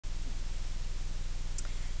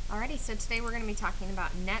Alrighty, so today we're going to be talking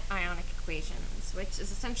about net ionic equations, which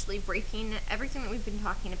is essentially breaking everything that we've been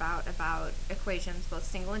talking about equations, both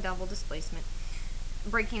single and double displacement,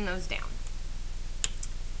 breaking those down.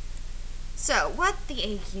 So, what the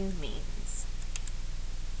AQ means.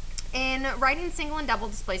 In writing single and double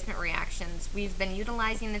displacement reactions, we've been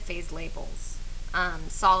utilizing the phase labels,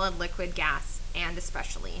 solid, liquid, gas, and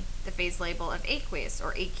especially the phase label of aqueous,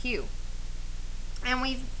 or AQ. And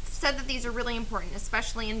we've said that these are really important,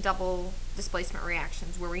 especially in double displacement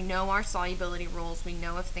reactions, where we know our solubility rules, we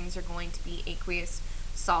know if things are going to be aqueous,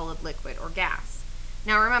 solid, liquid, or gas.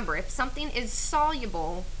 Now remember, if something is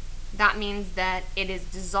soluble, that means that it is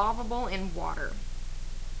dissolvable in water.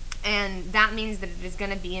 And that means that it is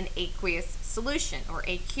going to be an aqueous solution, or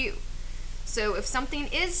AQ. So if something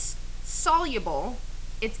is soluble,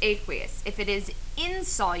 it's aqueous. If it is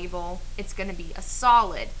insoluble, it's going to be a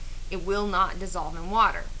solid. It will not dissolve in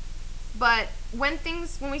water. But when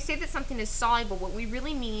we say that something is soluble, what we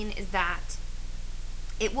really mean is that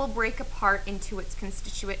it will break apart into its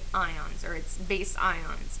constituent ions, or its base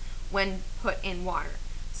ions, when put in water.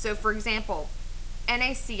 So for example,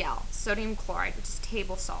 NaCl, sodium chloride, which is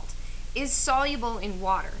table salt, is soluble in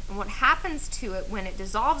water. And what happens to it when it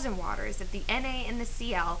dissolves in water is that the Na and the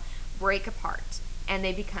Cl break apart, and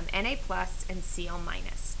they become Na plus and Cl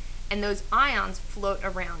minus. And those ions float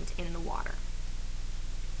around in the water.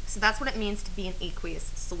 So that's what it means to be an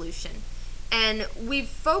aqueous solution. And we've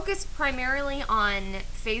focused primarily on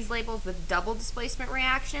phase labels with double displacement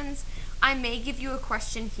reactions. I may give you a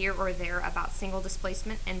question here or there about single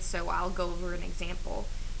displacement, and so I'll go over an example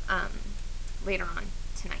later on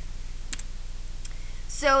tonight.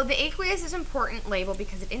 So the aqueous is an important label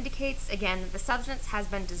because it indicates, again, that the substance has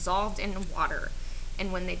been dissolved in water.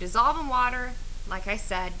 And when they dissolve in water, like I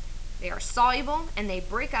said, they are soluble and they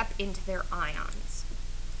break up into their ions.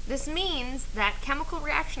 This means that chemical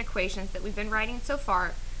reaction equations that we've been writing so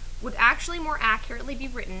far would actually more accurately be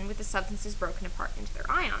written with the substances broken apart into their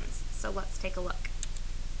ions. So let's take a look.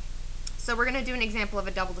 So we're going to do an example of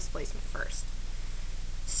a double displacement first.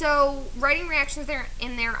 So writing reactions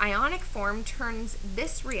in their ionic form turns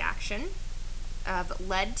this reaction of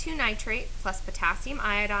lead 2 nitrate plus potassium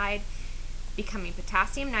iodide becoming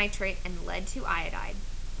potassium nitrate and lead 2 iodide,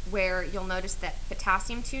 where you'll notice that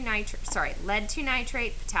lead 2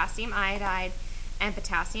 nitrate, potassium iodide, and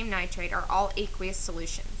potassium nitrate are all aqueous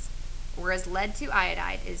solutions, whereas lead 2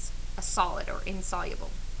 iodide is a solid or insoluble.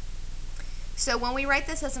 So when we write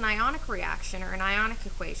this as an ionic reaction or an ionic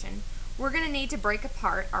equation, we're going to need to break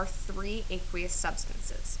apart our 3 aqueous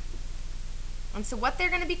substances. And so what they're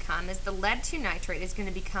going to become is the lead 2 nitrate is going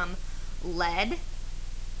to become lead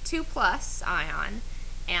 2 plus ion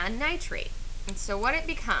and nitrate. And so what it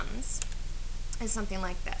becomes is something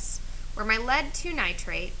like this, where my lead 2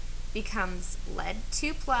 nitrate becomes lead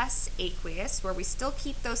 2 plus aqueous, where we still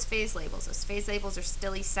keep those phase labels. Those phase labels are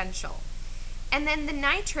still essential. And then the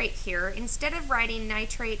nitrate here, instead of writing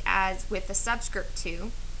nitrate as with the subscript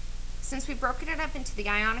 2, since we've broken it up into the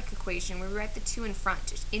ionic equation, we write the 2 in front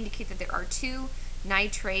to indicate that there are 2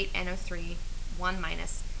 nitrate NO3, 1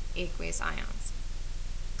 minus aqueous ions.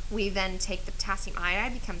 We then take the potassium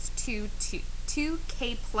iodide, becomes 2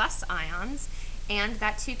 K plus ions, and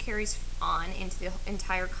that 2 carries on into the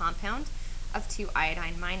entire compound of 2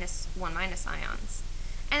 iodine minus 1 minus ions.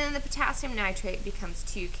 And then the potassium nitrate becomes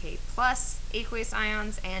 2 K plus aqueous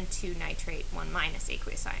ions and 2 nitrate 1 minus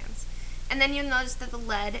aqueous ions. And then you'll notice that the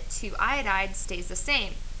lead 2 iodide stays the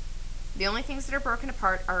same. The only things that are broken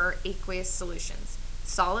apart are aqueous solutions.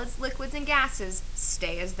 Solids, liquids, and gases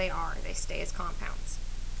stay as they are. They stay as compounds.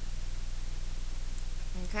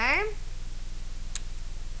 Okay?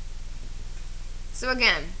 So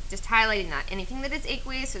again, just highlighting that. Anything that is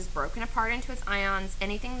aqueous is broken apart into its ions.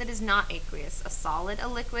 Anything that is not aqueous, a solid, a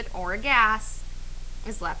liquid, or a gas,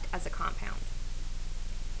 is left as a compound.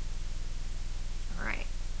 Alright.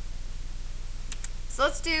 So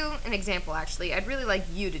let's do an example, actually. I'd really like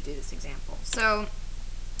you to do this example. So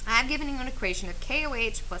I've given you an equation of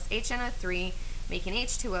KOH plus HNO3 making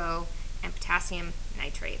H2O and potassium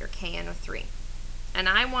nitrate, or KNO3. And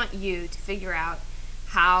I want you to figure out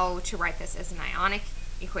how to write this as an ionic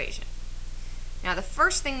equation. Now the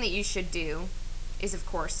first thing that you should do is, of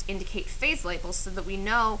course, indicate phase labels so that we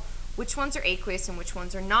know which ones are aqueous and which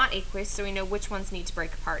ones are not aqueous, so we know which ones need to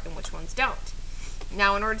break apart and which ones don't.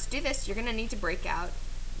 Now in order to do this, you're going to need to break out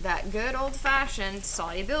that good old-fashioned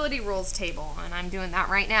solubility rules table, and I'm doing that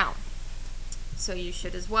right now. So you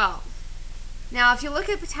should as well. Now, if you look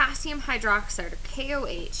at potassium hydroxide, or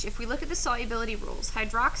KOH, if we look at the solubility rules,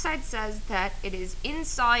 hydroxide says that it is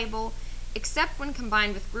insoluble except when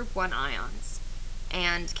combined with group 1 ions.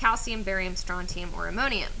 and calcium, barium, strontium, or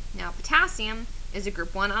ammonium. Now, potassium is a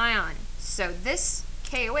group 1 ion, so this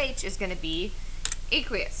KOH is going to be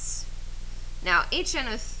aqueous. Now,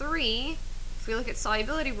 HNO3, if we look at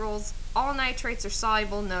solubility rules, all nitrates are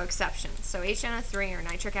soluble, no exception. So HNO3, or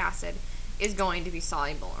nitric acid, is going to be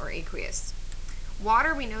soluble, or aqueous.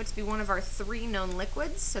 Water we know to be one of our 3 known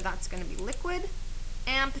liquids, so that's going to be liquid.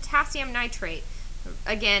 And potassium nitrate,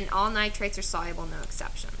 again, all nitrates are soluble, no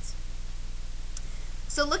exceptions.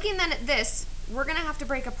 So looking then at this, we're going to have to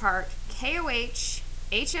break apart KOH,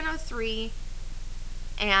 HNO3,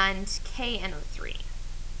 and KNO3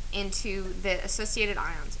 into the associated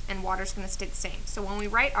ions, and water's going to stay the same. So when we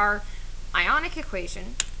write our ionic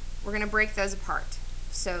equation, we're going to break those apart.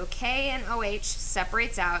 So K and OH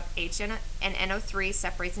separates out, H and NO3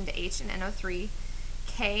 separates into H and NO3,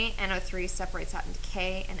 K and NO3 separates out into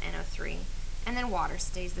K and NO3, and then water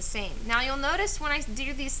stays the same. Now you'll notice when I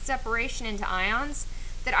do these separation into ions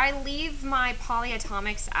that I leave my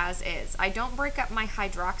polyatomics as is. I don't break up my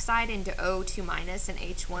hydroxide into O2- and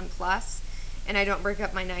H1+, and I don't break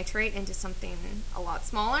up my nitrate into something a lot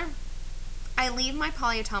smaller. I leave my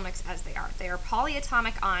polyatomics as they are. They are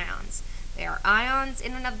polyatomic ions. They are ions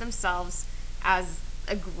in and of themselves as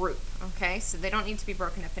a group, okay? So they don't need to be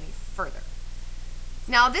broken up any further.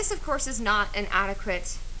 Now this, of course, is not an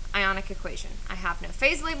adequate ionic equation. I have no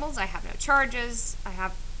phase labels, I have no charges, I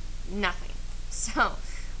have nothing. So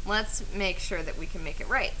let's make sure that we can make it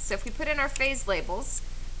right. So if we put in our phase labels,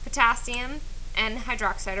 potassium and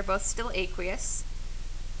hydroxide are both still aqueous.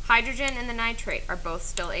 Hydrogen and the nitrate are both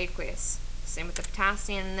still aqueous. Same with the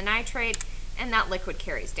potassium and the nitrate, and that liquid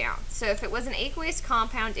carries down. So if it was an aqueous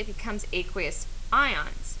compound, it becomes aqueous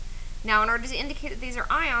ions. Now, in order to indicate that these are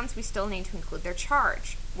ions, we still need to include their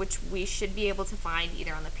charge, which we should be able to find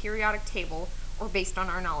either on the periodic table or based on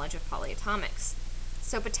our knowledge of polyatomics.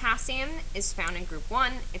 So potassium is found in group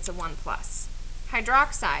 1, it's a 1+.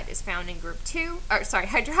 Hydroxide is found in group 2,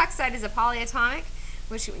 hydroxide is a polyatomic,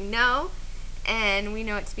 which we know, and we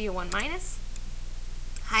know it to be a 1-.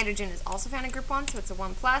 Hydrogen is also found in group 1, so it's a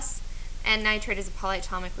 1+, and nitrate is a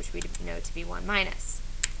polyatomic, which we know to be 1-.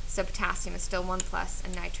 So potassium is still 1+,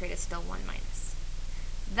 and nitrate is still 1-.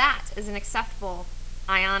 That is an acceptable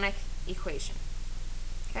ionic equation.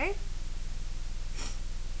 Okay?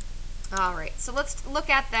 Alright, so let's look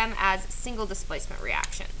at them as single displacement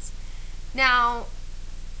reactions. Now,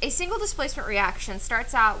 a single displacement reaction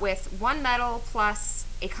starts out with one metal plus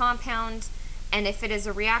a compound, and if it is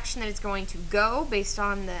a reaction that is going to go based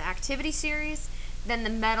on the activity series, then the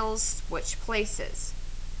metals switch places.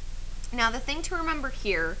 Now, the thing to remember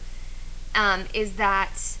here is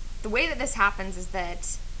that the way that this happens is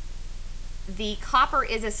that the copper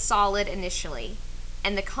is a solid initially,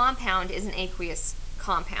 and the compound is an aqueous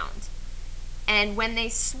compound. And when they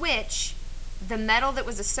switch, the metal that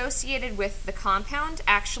was associated with the compound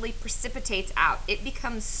actually precipitates out. It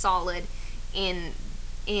becomes solid in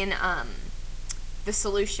the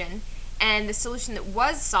solution, and the solution that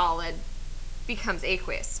was solid becomes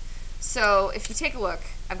aqueous. So if you take a look,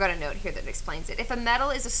 I've got a note here that explains it. If a metal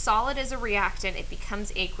is a solid as a reactant, it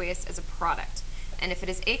becomes aqueous as a product. And if it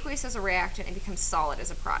is aqueous as a reactant, it becomes solid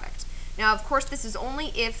as a product. Now, of course, this is only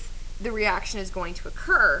if the reaction is going to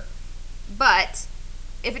occur, but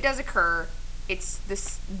if it does occur,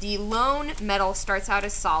 the lone metal starts out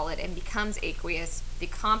as solid and becomes aqueous. The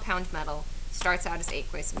compound metal starts out as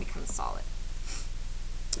aqueous and becomes solid.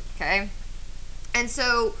 Okay? And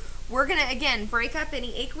so we're going to, again, break up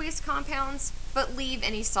any aqueous compounds, but leave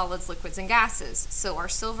any solids, liquids, and gases. So our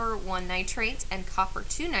silver 1 nitrate and copper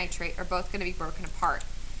 2 nitrate are both going to be broken apart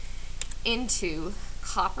into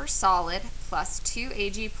copper solid plus 2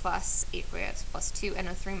 Ag plus aqueous plus 2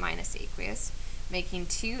 NO3 minus aqueous, making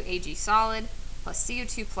 2 Ag solid plus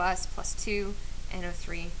CO2 plus 2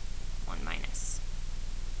 NO3 1-.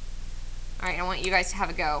 Alright, I want you guys to have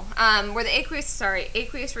a go. Where the aqueous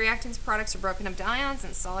reactants products are broken up to ions,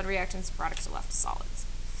 and solid reactants products are left to solids.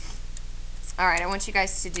 Alright, I want you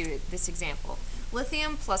guys to do this example.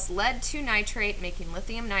 Lithium plus lead 2 nitrate, making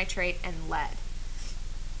lithium nitrate and lead.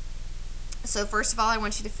 So first of all, I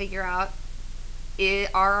want you to figure out,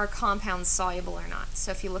 are our compounds soluble or not? So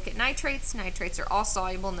if you look at nitrates, nitrates are all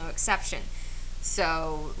soluble, no exception.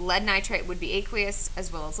 So lead nitrate would be aqueous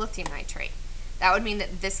as well as lithium nitrate. That would mean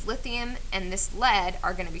that this lithium and this lead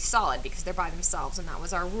are going to be solid because they're by themselves, and that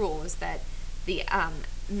was our rule, is that the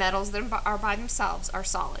metals that are by themselves are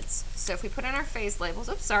solids. So if we put in our phase labels,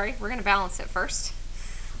 oops, sorry, we're going to balance it first.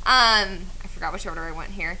 I forgot which order I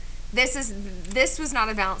went here. This was not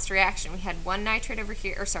a balanced reaction. We had 1 nitrate over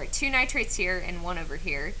here, or sorry, 2 nitrates here and 1 over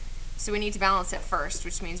here. So we need to balance it first,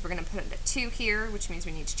 which means we're going to put it at 2 here, which means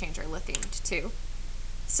we need to change our lithium to 2.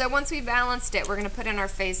 So once we've balanced it, we're going to put in our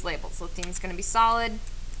phase labels. Lithium is going to be solid,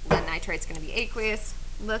 lead nitrate is going to be aqueous,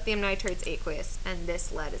 lithium nitrate's aqueous, and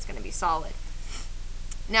this lead is going to be solid.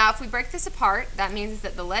 Now, if we break this apart, that means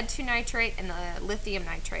that the lead-2 nitrate and the lithium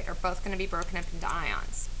nitrate are both going to be broken up into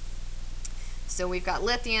ions. So we've got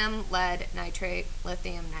lithium, lead, nitrate,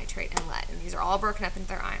 lithium, nitrate, and lead, and these are all broken up into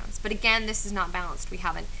their ions. But again, this is not balanced. We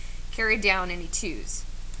haven't carried down any 2's.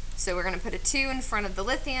 So we're going to put a 2 in front of the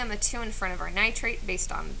lithium, a 2 in front of our nitrate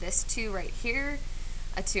based on this 2 right here,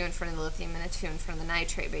 a 2 in front of the lithium, and a 2 in front of the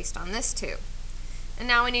nitrate based on this 2. And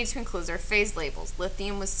now we need to include our phase labels.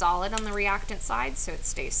 Lithium was solid on the reactant side, so it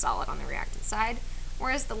stays solid on the reactant side,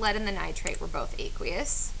 whereas the lead and the nitrate were both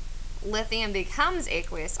aqueous. Lithium becomes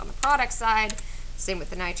aqueous on the product side, same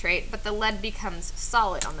with the nitrate, but the lead becomes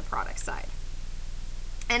solid on the product side.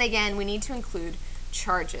 And again, we need to include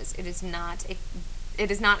charges. It is not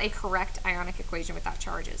a correct ionic equation without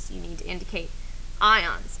charges. You need to indicate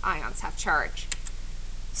ions. Ions have charge.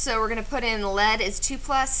 So we're going to put in lead is 2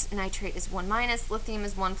 plus, nitrate is 1 minus, lithium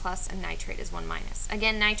is 1 plus, and nitrate is 1 minus.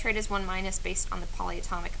 Again, nitrate is 1 minus based on the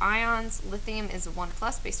polyatomic ions. Lithium is 1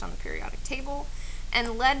 plus based on the periodic table.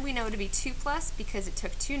 And lead we know to be 2 plus because it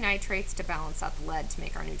took 2 nitrates to balance out the lead to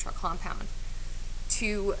make our neutral compound.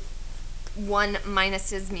 2 1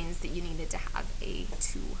 minuses means that you needed to have a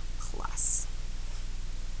 2 plus.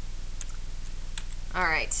 All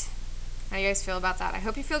right. How do you guys feel about that? I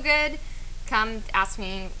hope you feel good. Come ask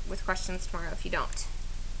me with questions tomorrow if you don't.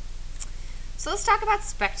 So let's talk about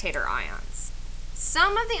spectator ions.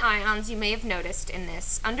 Some of the ions you may have noticed in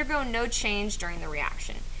this undergo no change during the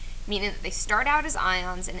reaction, meaning that they start out as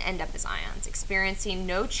ions and end up as ions, experiencing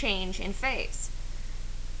no change in phase.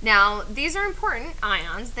 Now, these are important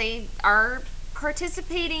ions. They are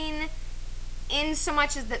participating in so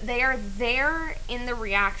much as that they are there in the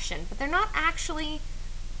reaction, but they're not actually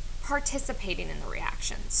participating in the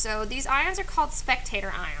reaction. So these ions are called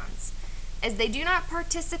spectator ions, as they do not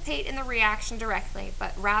participate in the reaction directly,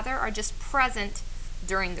 but rather are just present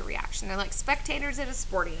during the reaction. They're like spectators at a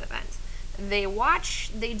sporting event. They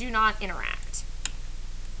watch, they do not interact.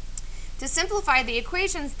 To simplify the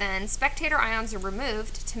equations then, spectator ions are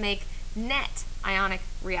removed to make net ionic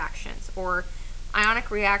reactions, or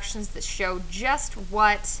ionic reactions that show just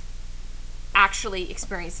what actually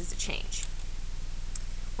experiences a change,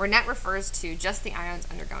 where net refers to just the ions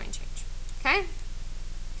undergoing change. Okay?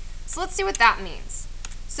 So let's see what that means.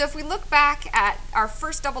 So if we look back at our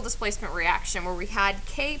first double displacement reaction where we had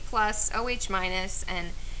K plus OH minus and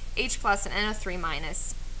H plus and NO3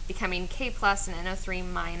 minus becoming K plus and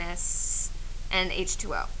NO3 minus and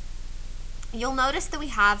H2O. You'll notice that we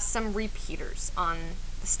have some repeaters on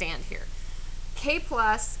the stand here. K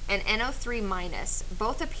plus and NO3 minus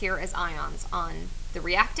both appear as ions on the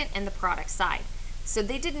reactant and the product side. So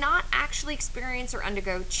they did not actually experience or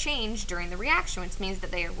undergo change during the reaction, which means that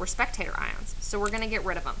they were spectator ions. So we're going to get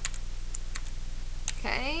rid of them.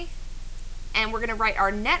 Okay? And we're going to write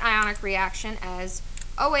our net ionic reaction as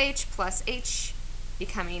OH plus H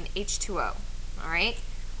becoming H2O. All right?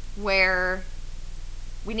 Where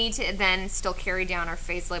we need to then still carry down our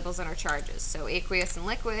phase labels and our charges. So aqueous and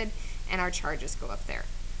liquid, and our charges go up there.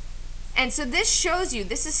 And so this shows you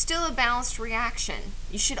this is still a balanced reaction.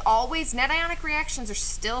 You should always, net ionic reactions are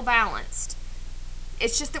still balanced.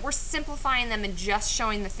 It's just that we're simplifying them and just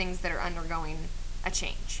showing the things that are undergoing a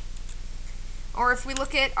change. Or if we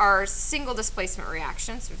look at our single displacement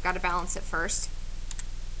reactions, we've got to balance it first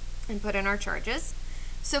and put in our charges.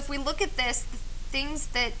 So if we look at this, the things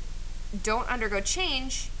that don't undergo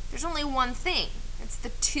change, there's only one thing. It's the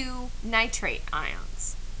 2 nitrate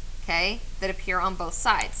ions, okay, that appear on both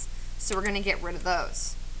sides. So we're going to get rid of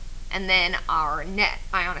those. And then our net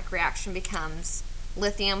ionic reaction becomes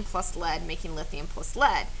lithium plus lead, making lithium plus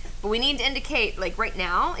lead. But we need to indicate, like right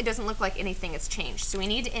now, it doesn't look like anything has changed. So we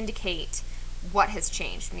need to indicate what has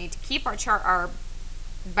changed. We need to keep our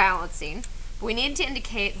balancing, but we need to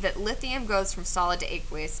indicate that lithium goes from solid to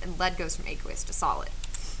aqueous and lead goes from aqueous to solid.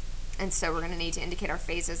 And so we're going to need to indicate our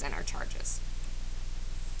phases and our charges.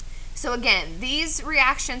 So again, these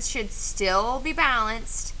reactions should still be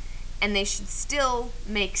balanced, and they should still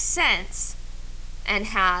make sense and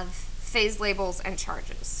have phase labels and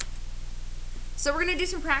charges. So we're going to do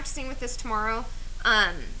some practicing with this tomorrow.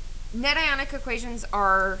 Net ionic equations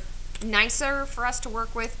are nicer for us to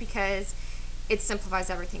work with because it simplifies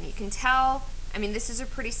everything. You can tell, I mean, this is a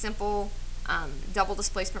pretty simple double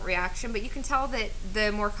displacement reaction, but you can tell that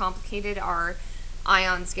the more complicated our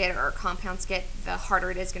ions get or our compounds get, the harder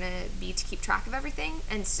it is going to be to keep track of everything.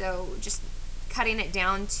 And so just cutting it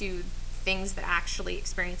down to things that actually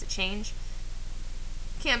experience a change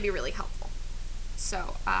can be really helpful.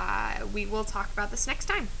 So we will talk about this next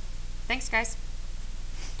time. Thanks, guys.